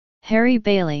Harry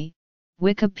Bailey,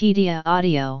 Wikipedia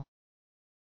audio.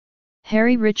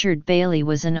 Harry Richard Bailey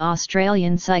was an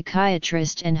Australian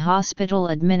psychiatrist and hospital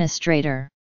administrator.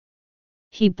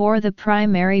 He bore the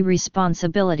primary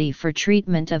responsibility for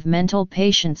treatment of mental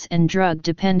patients and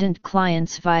drug-dependent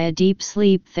clients via deep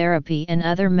sleep therapy and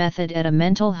other method at a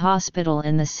mental hospital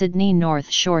in the Sydney North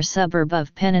Shore suburb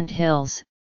of Pennant Hills.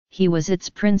 He was its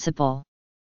principal.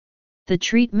 The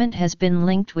treatment has been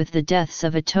linked with the deaths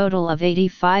of a total of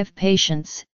 85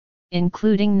 patients,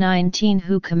 including 19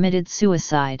 who committed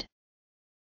suicide.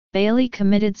 Bailey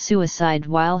committed suicide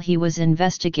while he was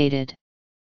investigated.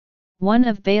 One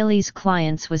of Bailey's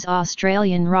clients was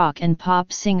Australian rock and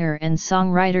pop singer and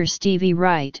songwriter Stevie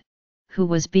Wright, who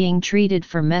was being treated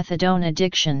for methadone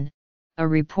addiction, a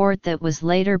report that was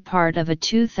later part of a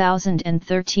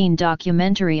 2013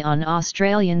 documentary on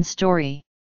Australian Story.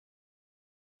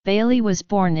 Bailey was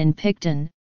born in Picton,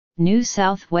 New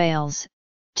South Wales,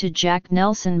 to Jack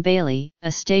Nelson Bailey,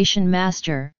 a station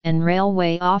master and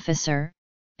railway officer,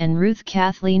 and Ruth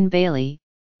Kathleen Bailey,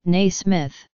 née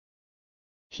Smith.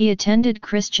 He attended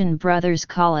Christian Brothers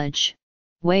College,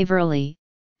 Waverley,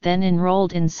 then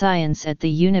enrolled in science at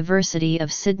the University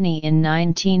of Sydney in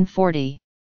 1940.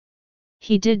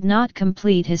 He did not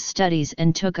complete his studies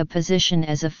and took a position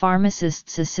as a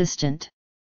pharmacist's assistant.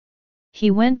 He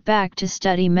went back to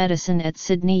study medicine at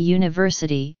Sydney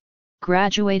University,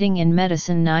 graduating in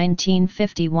medicine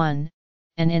 1951,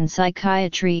 and in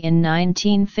psychiatry in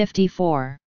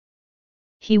 1954.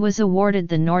 He was awarded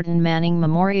the Norton Manning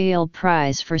Memorial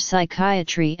Prize for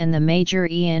Psychiatry and the Major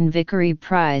Ian Vickery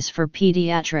Prize for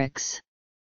Pediatrics.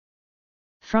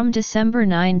 From December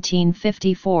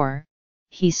 1954,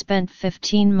 he spent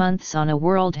 15 months on a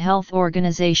World Health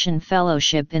Organization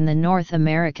fellowship in the North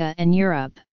America and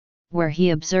Europe, where he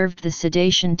observed the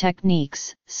sedation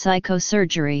techniques,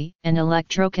 psychosurgery, and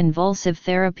electroconvulsive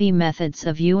therapy methods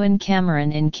of Ewan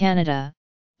Cameron in Canada,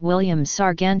 William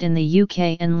Sargent in the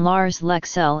UK and Lars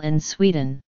Leksell in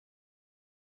Sweden.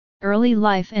 Early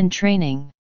life and training.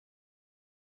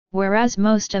 Whereas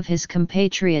most of his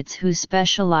compatriots who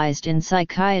specialized in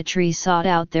psychiatry sought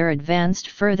out their advanced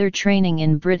further training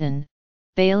in Britain,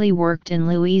 Bailey worked in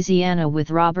Louisiana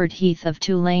with Robert Heath of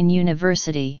Tulane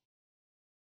University.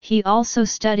 He also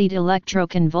studied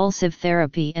electroconvulsive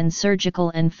therapy and surgical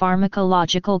and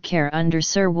pharmacological care under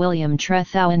Sir William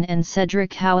Trethowan and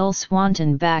Cedric Howell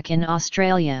Swanton back in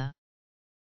Australia.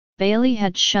 Bailey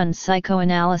had shunned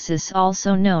psychoanalysis,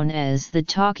 also known as the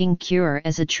talking cure,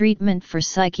 as a treatment for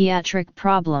psychiatric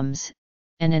problems,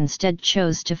 and instead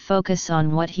chose to focus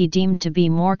on what he deemed to be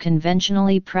more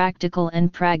conventionally practical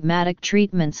and pragmatic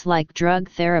treatments like drug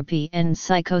therapy and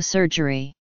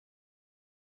psychosurgery.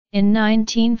 In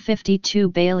 1952,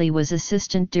 Bailey was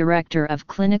Assistant Director of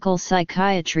Clinical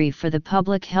Psychiatry for the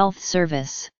Public Health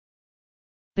Service.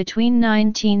 Between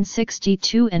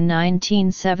 1962 and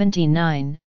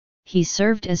 1979, he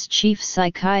served as Chief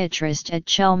Psychiatrist at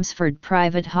Chelmsford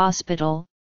Private Hospital,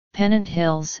 Pennant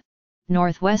Hills,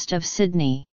 northwest of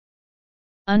Sydney.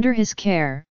 Under his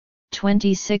care,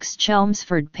 26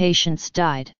 Chelmsford patients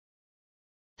died.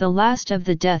 The last of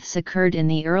the deaths occurred in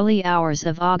the early hours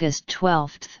of August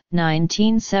 12,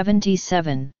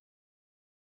 1977.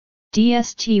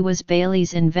 DST was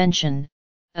Bailey's invention,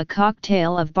 a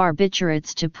cocktail of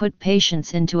barbiturates to put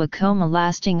patients into a coma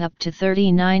lasting up to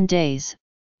 39 days,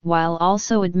 while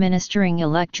also administering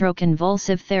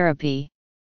electroconvulsive therapy.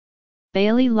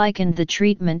 Bailey likened the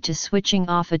treatment to switching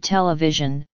off a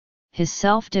television. His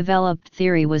self-developed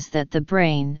theory was that the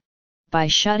brain, by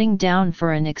shutting down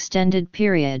for an extended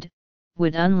period,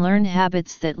 would unlearn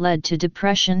habits that led to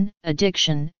depression,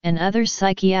 addiction, and other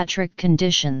psychiatric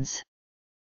conditions.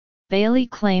 Bailey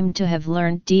claimed to have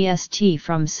learned DST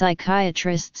from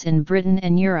psychiatrists in Britain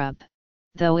and Europe,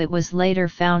 though it was later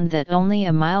found that only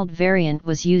a mild variant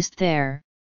was used there,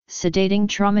 sedating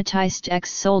traumatized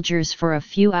ex-soldiers for a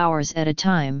few hours at a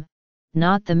time,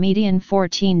 not the median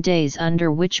 14 days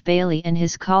under which Bailey and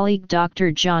his colleague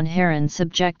Dr. John Heron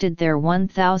subjected their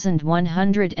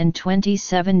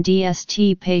 1,127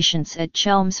 DST patients at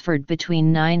Chelmsford between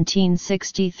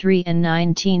 1963 and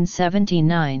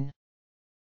 1979.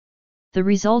 The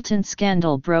resultant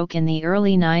scandal broke in the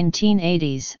early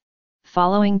 1980s,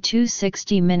 following two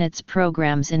 60 Minutes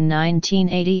programs in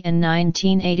 1980 and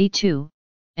 1982,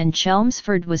 and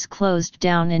Chelmsford was closed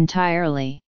down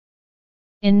entirely.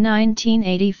 In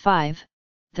 1985,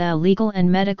 the legal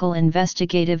and medical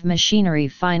investigative machinery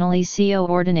finally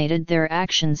coordinated their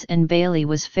actions, and Bailey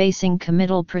was facing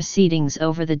committal proceedings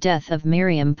over the death of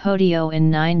Miriam Podio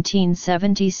in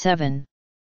 1977.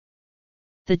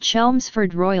 The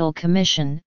Chelmsford Royal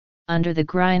Commission, under the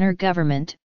Greiner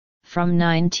government, from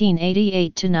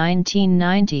 1988 to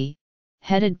 1990,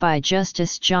 headed by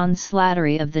Justice John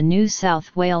Slattery of the New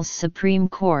South Wales Supreme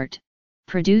Court,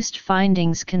 produced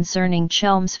findings concerning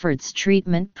Chelmsford's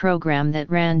treatment program that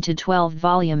ran to 12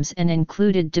 volumes and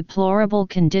included deplorable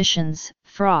conditions,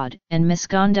 fraud and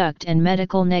misconduct and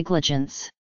medical negligence.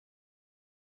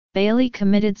 Bailey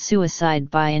committed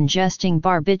suicide by ingesting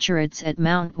barbiturates at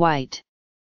Mount White.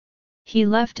 He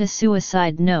left a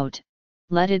suicide note: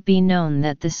 "Let it be known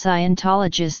that the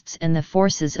Scientologists and the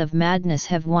forces of madness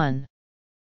have won."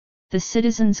 The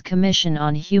Citizens Commission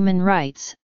on Human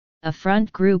Rights, a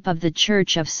front group of the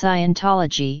Church of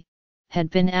Scientology, had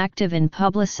been active in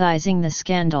publicizing the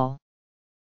scandal.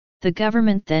 The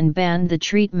government then banned the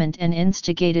treatment and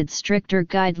instigated stricter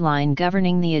guidelines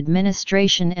governing the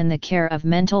administration and the care of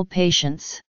mental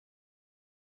patients.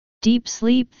 Deep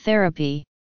sleep therapy.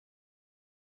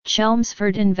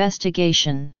 Chelmsford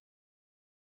investigation.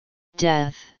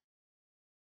 Death.